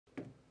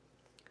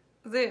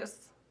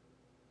Zeus,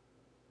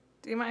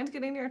 do you mind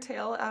getting your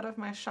tail out of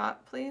my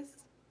shot, please?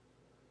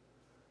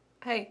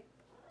 Hey,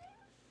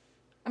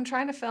 I'm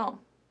trying to film.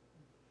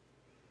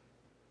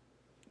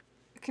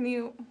 Can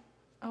you,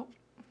 oh,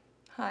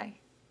 hi.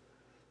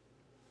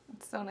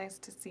 It's so nice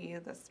to see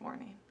you this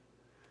morning.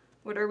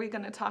 What are we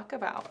gonna talk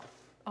about?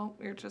 Oh,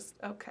 you're just,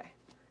 okay.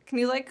 Can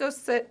you like go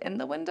sit in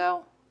the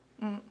window?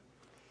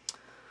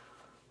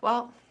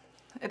 Well,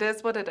 it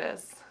is what it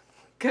is.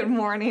 Good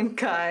morning,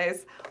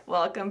 guys.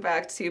 Welcome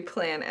back to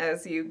Plan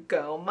As You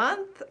Go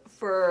month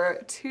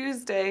for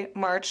Tuesday,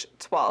 March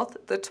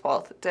 12th, the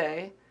 12th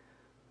day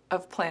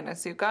of Plan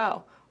As You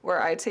Go,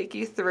 where I take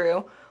you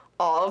through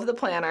all of the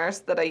planners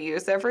that I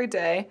use every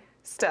day,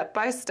 step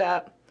by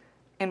step,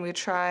 and we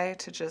try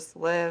to just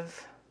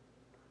live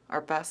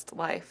our best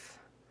life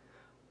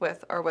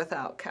with or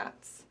without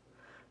cats.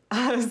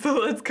 So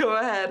let's go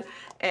ahead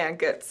and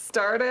get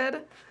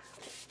started.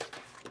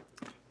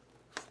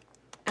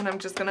 And I'm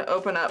just gonna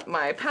open up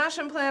my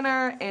Passion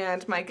Planner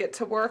and my Get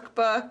to Work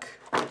book,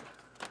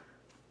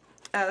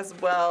 as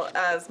well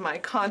as my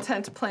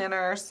content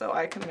planner, so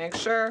I can make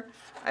sure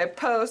I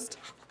post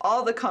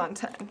all the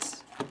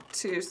content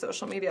to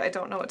social media. I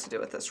don't know what to do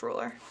with this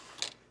ruler.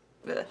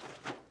 Ugh.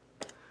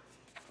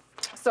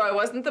 So I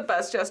wasn't the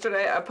best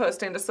yesterday at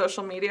posting to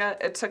social media.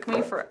 It took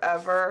me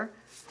forever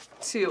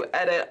to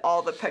edit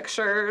all the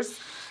pictures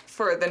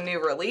for the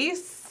new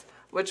release,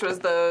 which was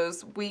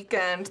those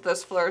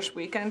Flourish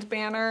Weekend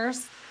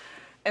banners.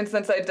 And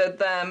since I did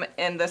them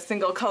in the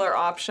single color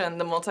option,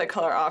 the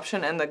multicolor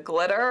option, and the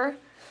glitter,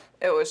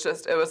 it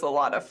was a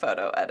lot of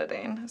photo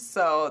editing.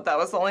 So that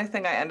was the only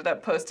thing I ended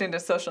up posting to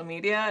social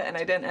media, and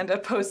I didn't end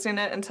up posting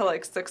it until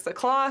like 6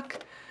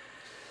 o'clock.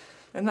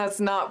 And that's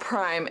not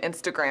prime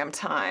Instagram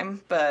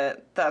time,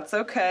 but that's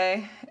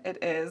okay.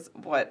 It is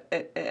what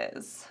it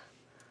is.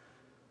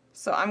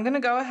 So I'm gonna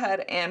go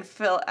ahead and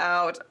fill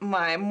out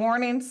my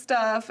morning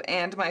stuff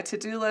and my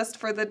to-do list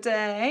for the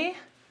day.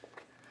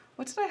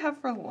 What did I have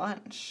for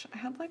lunch? I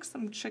had like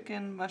some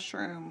chicken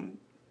mushroom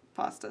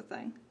pasta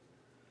thing.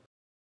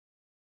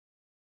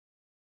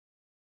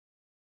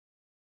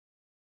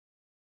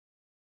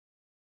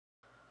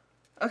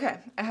 Okay,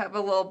 I have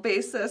a little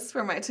basis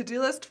for my to-do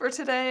list for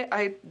today.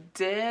 I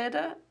did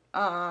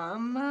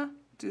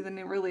do the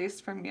new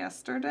release from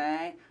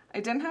yesterday. I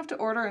didn't have to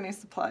order any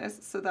supplies,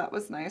 so that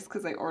was nice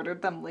because I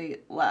ordered them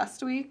late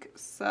last week,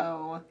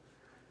 so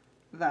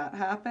that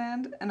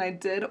happened. And I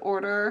did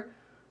order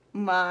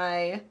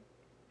my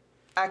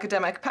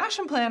academic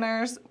passion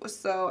planners,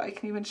 so I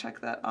can even check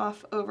that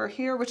off over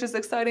here, which is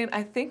exciting.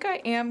 I think I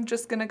am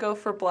just gonna go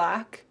for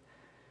black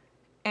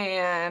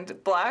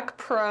and Black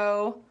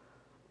Pro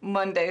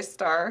Monday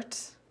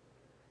start,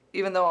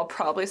 even though I'll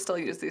probably still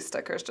use these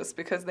stickers just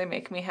because they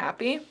make me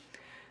happy.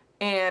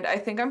 And I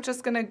think I'm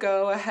just gonna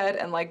go ahead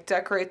and like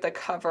decorate the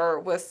cover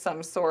with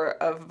some sort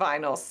of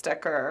vinyl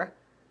sticker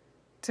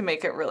to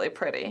make it really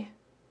pretty.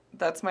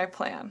 That's my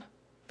plan.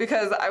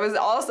 Because I was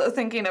also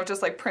thinking of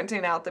just like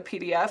printing out the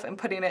PDF and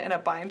putting it in a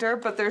binder,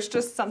 but there's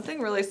just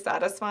something really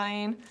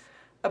satisfying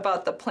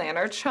about the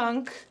planner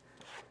chunk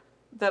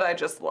that I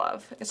just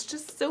love. It's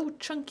just so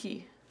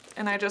chunky.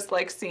 And I just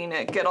like seeing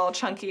it get all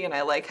chunky, and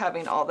I like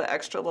having all the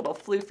extra little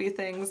floofy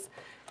things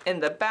in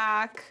the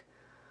back.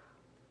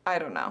 I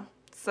don't know.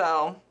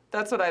 So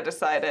that's what I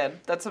decided.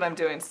 That's what I'm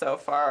doing so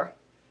far.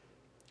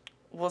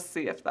 We'll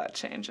see if that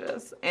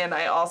changes. And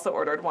I also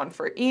ordered one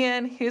for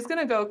Ian. He's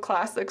gonna go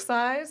classic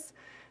size.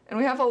 And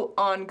we have an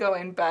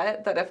ongoing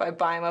bet that if I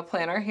buy him a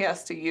planner, he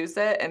has to use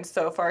it. And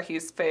so far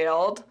he's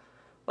failed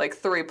like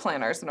 3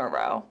 planners in a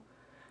row.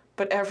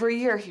 But every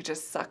year he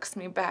just sucks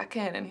me back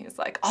in and he's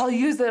like, I'll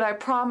use it, I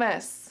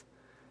promise.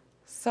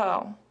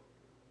 So,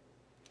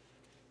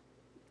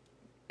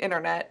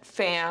 internet,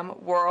 fam,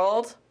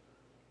 world,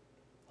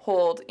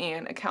 hold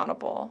Ian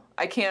accountable.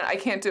 I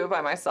can't do it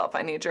by myself.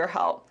 I need your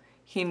help.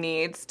 He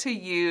needs to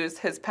use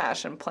his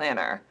passion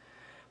planner.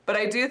 But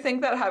I do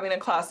think that having a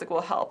classic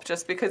will help,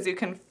 just because you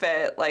can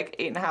fit like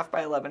 8.5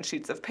 by 11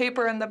 sheets of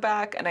paper in the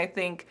back, and I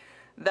think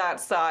that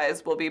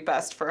size will be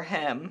best for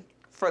him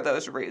for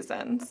those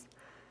reasons.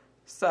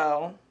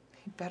 So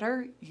he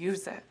better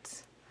use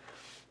it.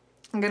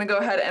 I'm gonna go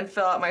ahead and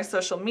fill out my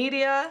social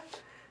media.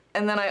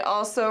 And then I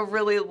also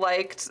really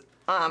liked,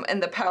 in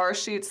the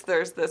PowerSheets,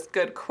 there's this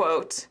good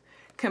quote,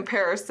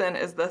 comparison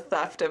is the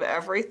theft of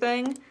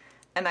everything.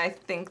 And I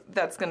think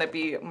that's gonna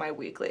be my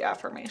weekly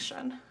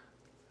affirmation.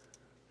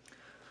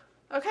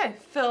 Okay,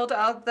 filled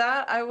out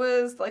that.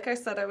 Like I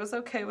said, I was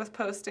okay with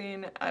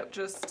posting.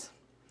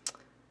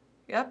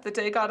 Yep, the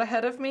day got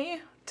ahead of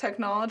me.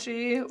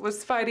 Technology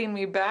was fighting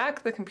me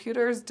back. The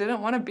computers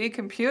didn't want to be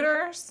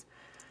computers.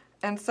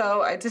 And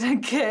so I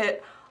didn't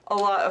get a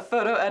lot of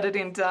photo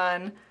editing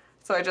done.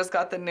 So I just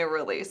got the new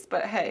release.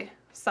 But hey,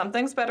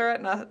 something's better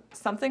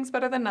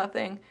than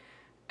nothing.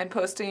 And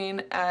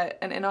posting at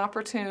an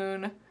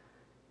inopportune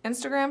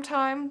Instagram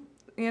time,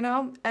 you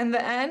know, in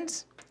the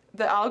end,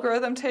 the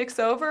algorithm takes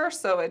over,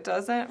 so it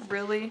doesn't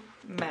really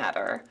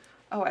matter.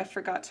 Oh, I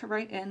forgot to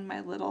write in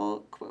my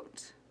little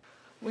quote.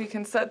 We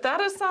can set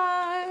that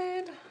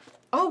aside.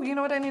 Oh Oh, you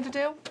know what I need to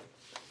do?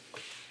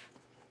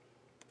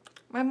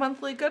 My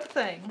monthly good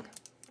thing.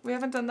 We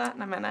haven't done that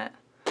in a minute.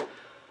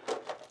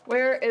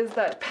 Where is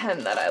that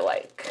pen that I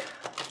like?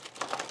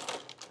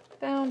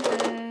 Found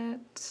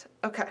it.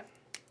 Okay.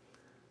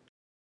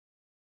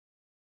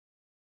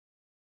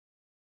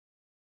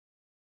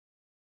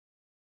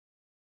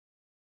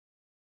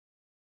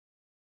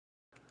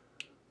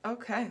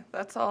 Okay,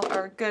 that's all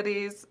our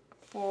goodies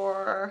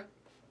for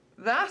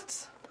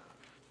that.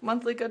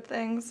 Monthly good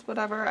things,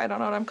 whatever. I don't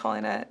know what I'm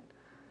calling it.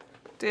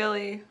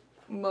 Daily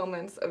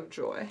moments of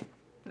joy.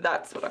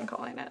 That's what I'm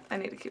calling it. I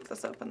need to keep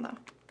this open though.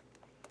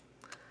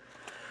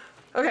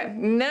 Okay,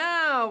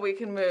 now we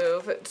can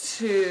move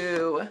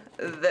to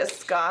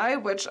this guy,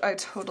 which I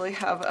totally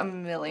have a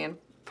million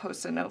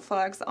Post-it note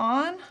flags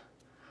on.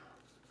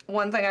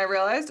 One thing I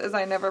realized is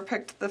I never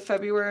picked the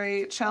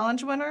February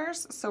challenge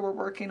winners, so we're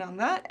working on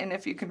that. And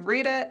if you can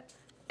read it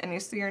and you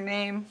see your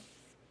name,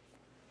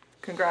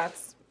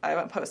 congrats. I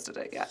haven't posted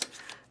it yet.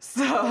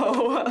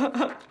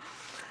 So,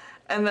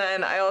 and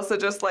then I also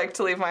just like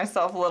to leave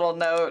myself little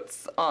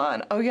notes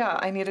on, oh yeah,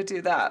 I need to do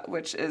that,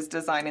 which is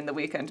designing the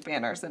weekend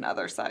banners in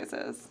other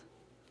sizes.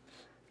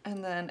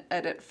 And then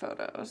edit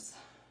photos.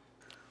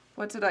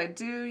 What did I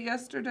do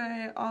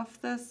yesterday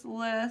off this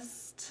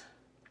list?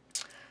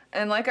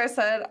 And like I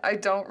said, I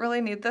don't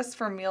really need this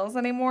for meals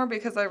anymore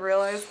because I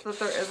realized that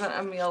there isn't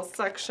a meals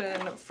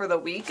section for the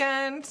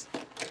weekend.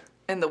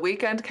 And the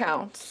weekend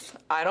counts.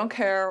 I don't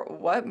care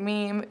what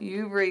meme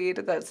you read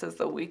that says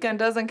the weekend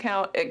doesn't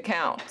count, it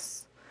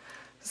counts.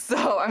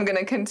 So I'm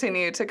gonna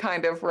continue to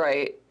kind of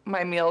write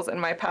my meals in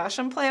my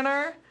passion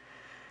planner.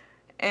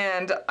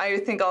 And I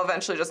think I'll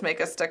eventually just make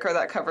a sticker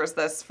that covers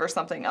this for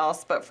something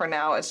else, but for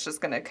now it's just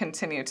gonna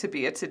continue to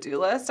be a to-do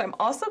list. I'm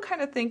also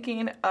kind of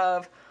thinking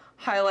of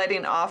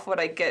highlighting off what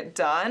I get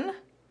done.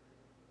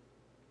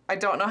 I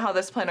don't know how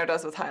this planner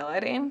does with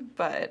highlighting,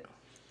 but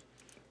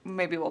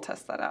maybe we'll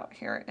test that out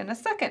here in a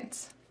second.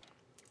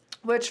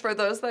 Which for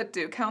those that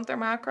do count their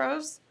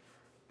macros,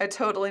 I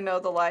totally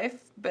know the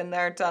life, been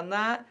there, done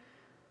that.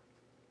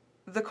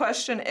 The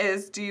question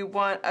is, do you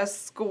want a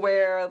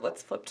square,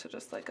 let's flip to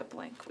just like a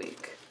blank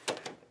week.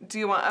 Do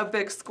you want a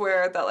big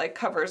square that like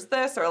covers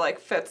this or like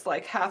fits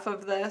like half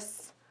of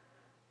this?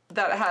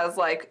 That has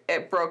like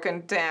it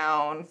broken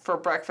down for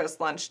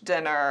breakfast, lunch,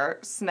 dinner,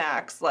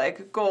 snacks,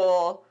 like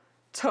goal,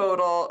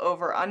 total,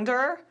 over,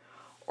 under?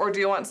 Or do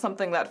you want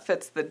something that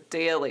fits the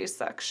daily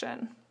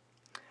section?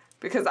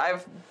 Because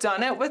I've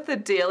done it with the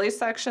daily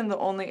section. The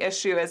only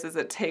issue is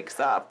it takes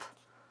up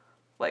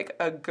like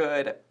a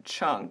good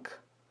chunk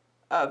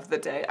of the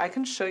day. I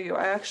can show you.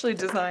 I actually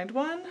designed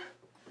one.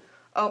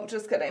 Oh,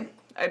 just kidding.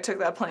 I took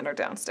that planner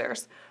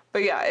downstairs.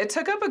 But yeah, it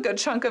took up a good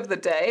chunk of the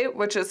day,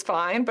 which is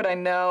fine, but I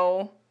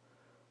know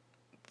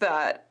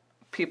that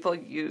people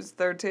use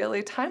their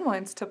daily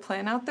timelines to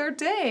plan out their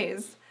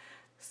days.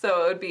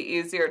 So it would be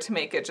easier to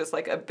make it just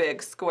like a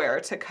big square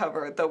to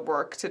cover the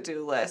work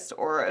to-do list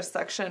or a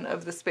section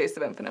of the space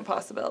of infinite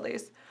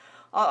possibilities.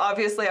 I'll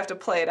obviously have to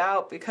play it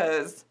out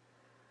because,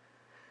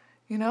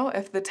 you know,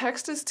 if the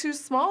text is too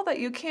small that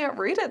you can't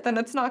read it, then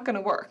it's not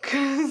gonna work.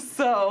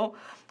 So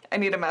I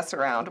need to mess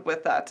around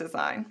with that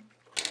design.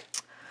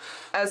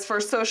 As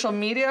for social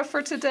media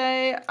for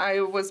today,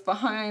 I was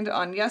behind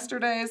on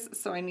yesterday's,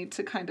 so I need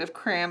to kind of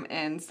cram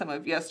in some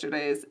of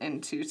yesterday's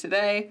into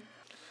today.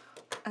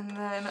 And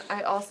then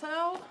I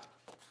also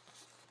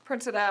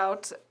printed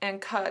out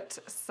and cut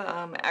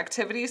some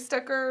activity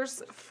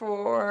stickers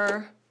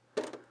for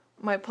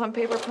my Plum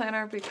paper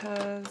planner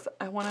because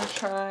I want to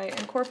try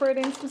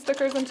incorporating some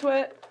stickers into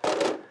it.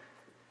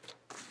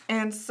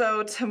 And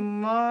so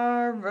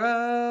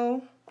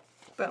tomorrow,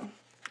 boom,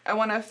 I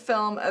want to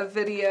film a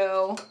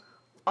video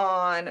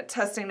on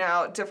testing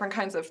out different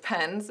kinds of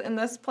pens in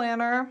this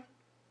planner.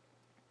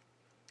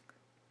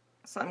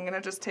 So I'm going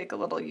to just take a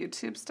little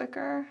YouTube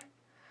sticker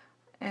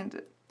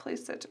and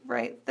place it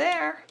right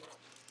there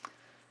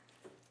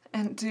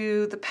and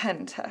do the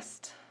pen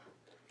test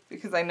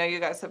because I know you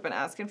guys have been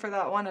asking for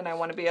that one and I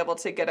want to be able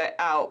to get it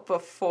out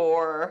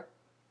before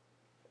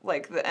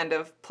like the end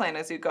of Plan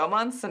As You Go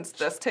month since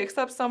this takes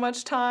up so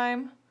much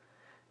time,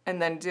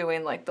 and then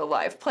doing like the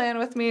live plan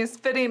with me is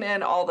fitting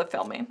in all the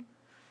filming.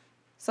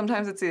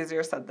 Sometimes it's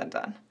easier said than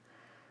done.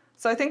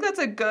 So I think that's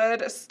a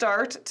good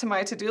start to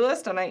my to-do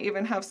list, and I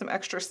even have some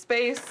extra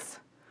space.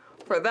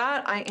 For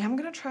that, I am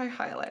gonna try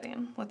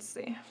highlighting. Let's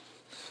see.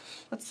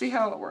 Let's see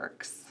how it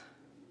works.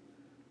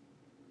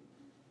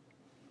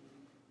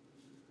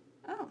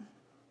 Oh,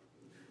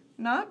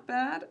 not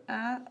bad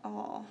at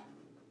all.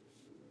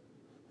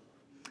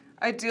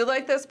 I do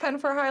like this pen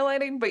for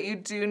highlighting, but you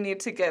do need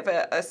to give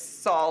it a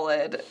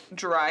solid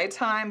dry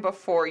time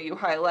before you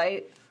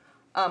highlight,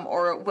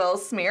 or it will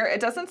smear.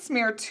 It doesn't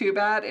smear too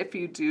bad if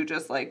you do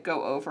just like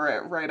go over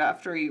it right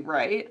after you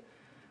write.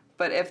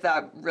 But if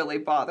that really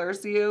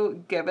bothers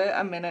you, give it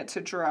a minute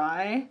to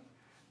dry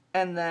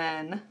and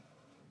then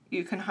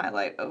you can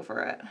highlight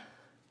over it.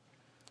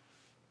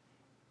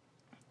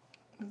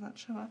 Does that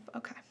show up?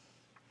 Okay.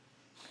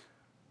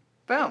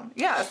 Boom.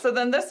 Yeah, so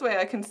then this way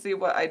I can see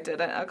what I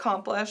didn't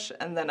accomplish,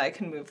 and then I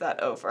can move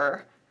that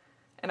over.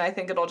 And I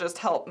think it'll just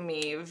help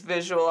me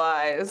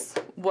visualize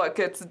what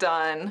gets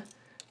done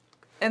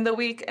in the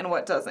week and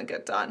what doesn't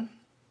get done.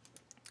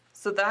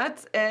 So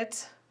that's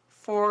it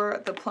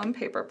for the Plum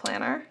paper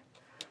planner.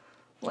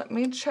 Let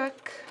me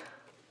check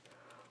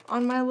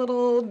on my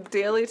little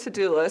daily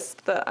to-do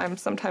list that I'm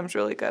sometimes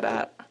really good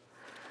at.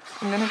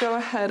 I'm gonna go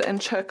ahead and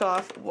check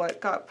off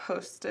what got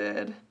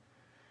posted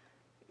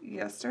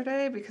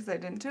yesterday because I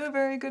didn't do a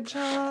very good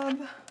job.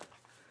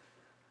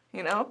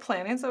 You know,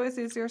 planning's always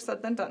easier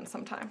said than done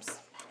sometimes.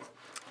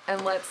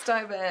 And let's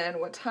dive in.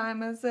 What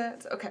time is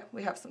it? Okay,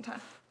 we have some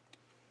time.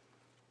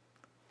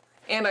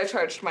 And I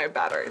charged my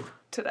battery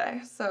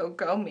today, so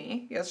go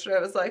me. Yesterday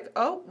I was like,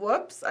 oh,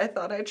 whoops, I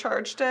thought I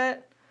charged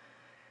it.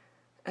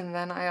 And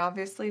then I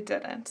obviously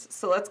didn't.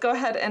 So let's go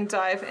ahead and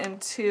dive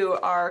into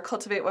our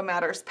Cultivate What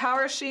Matters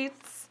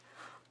PowerSheets.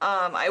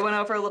 I went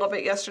over a little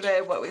bit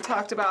yesterday what we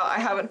talked about. I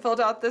haven't filled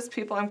out this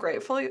People I'm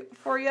Grateful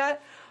For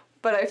yet,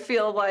 but I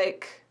feel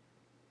like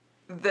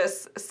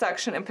this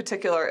section in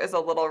particular is a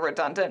little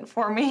redundant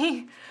for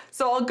me.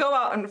 So I'll go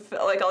out and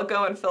I'll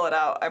go and fill it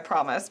out, I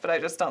promise, but I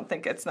just don't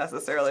think it's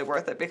necessarily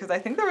worth it because I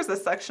think there was a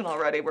section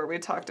already where we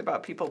talked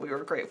about people we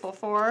were grateful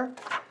for.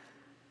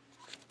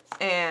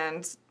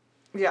 And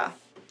yeah,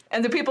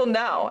 and the people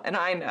know, and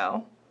I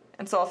know,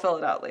 and so I'll fill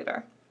it out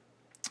later.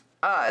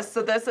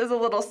 So this is a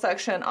little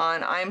section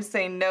on I'm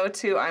saying no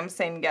to, I'm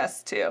saying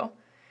yes to.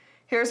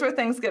 Here's where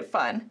things get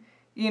fun.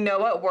 You know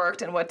what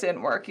worked and what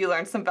didn't work. You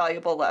learned some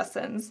valuable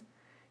lessons.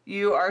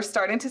 You are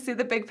starting to see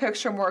the big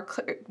picture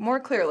more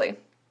clearly.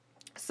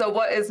 So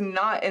what is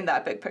not in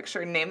that big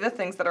picture? Name the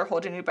things that are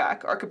holding you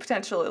back or could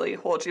potentially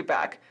hold you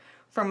back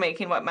from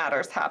making what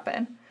matters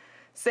happen.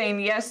 Saying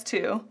yes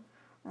to.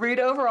 Read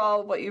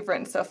overall what you've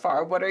written so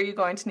far. What are you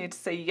going to need to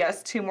say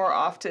yes to more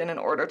often in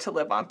order to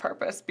live on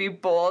purpose? Be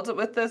bold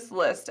with this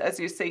list as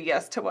you say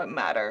yes to what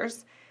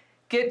matters.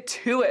 Get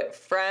to it,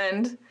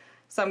 friend.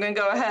 So I'm going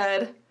to go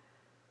ahead,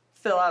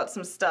 fill out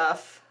some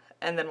stuff,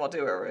 and then we'll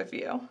do a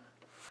review.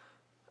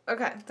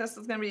 Okay, this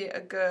is going to be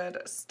a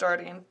good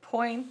starting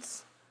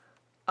point.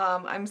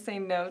 I'm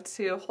saying no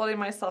to holding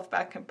myself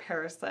back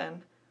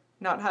comparison,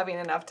 not having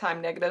enough time,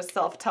 negative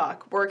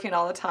self-talk, working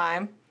all the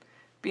time,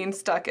 being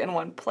stuck in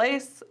one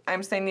place.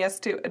 I'm saying yes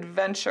to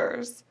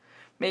adventures,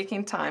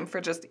 making time for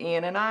just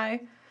Ian and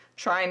I,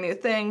 trying new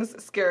things,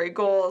 scary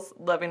goals,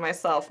 loving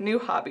myself, new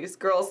hobbies,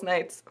 girls'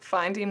 nights,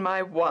 finding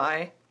my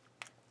why,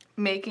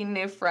 making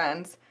new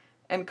friends,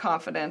 and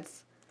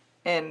confidence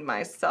in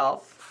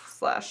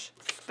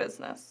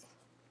myself/business.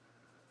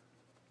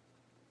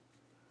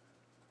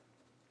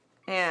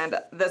 And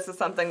this is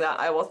something that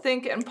I will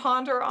think and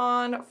ponder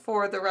on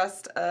for the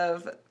rest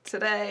of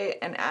today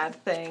and add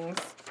things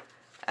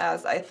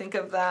as I think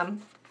of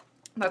them.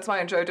 That's why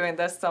I enjoy doing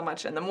this so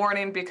much in the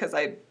morning because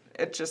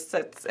it just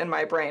sits in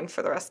my brain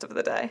for the rest of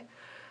the day.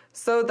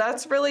 So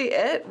that's really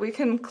it. We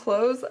can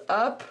close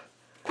up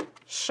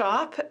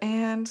shop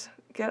and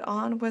get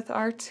on with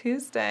our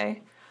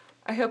Tuesday.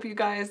 I hope you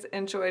guys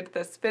enjoyed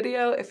this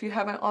video. If you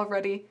haven't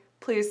already,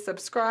 please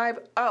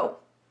subscribe. Oh,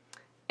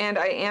 and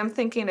I am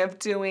thinking of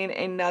doing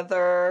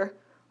another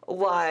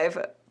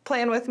live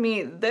plan with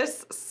me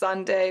this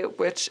Sunday,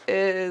 which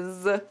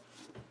is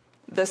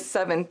the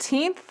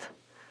 17th.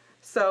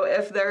 So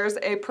if there's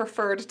a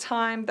preferred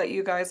time that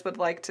you guys would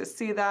like to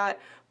see that,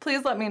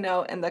 please let me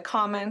know in the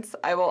comments.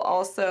 I will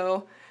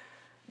also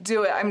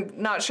do it. I'm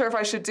not sure if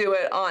I should do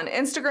it on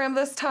Instagram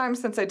this time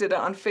since I did it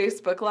on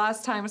Facebook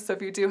last time. So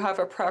if you do have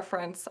a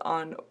preference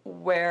on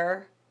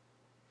where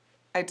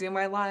I do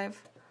my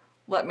live,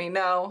 let me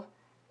know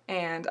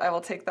and I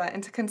will take that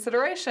into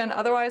consideration.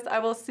 Otherwise, I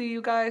will see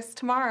you guys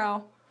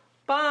tomorrow.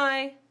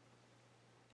 Bye.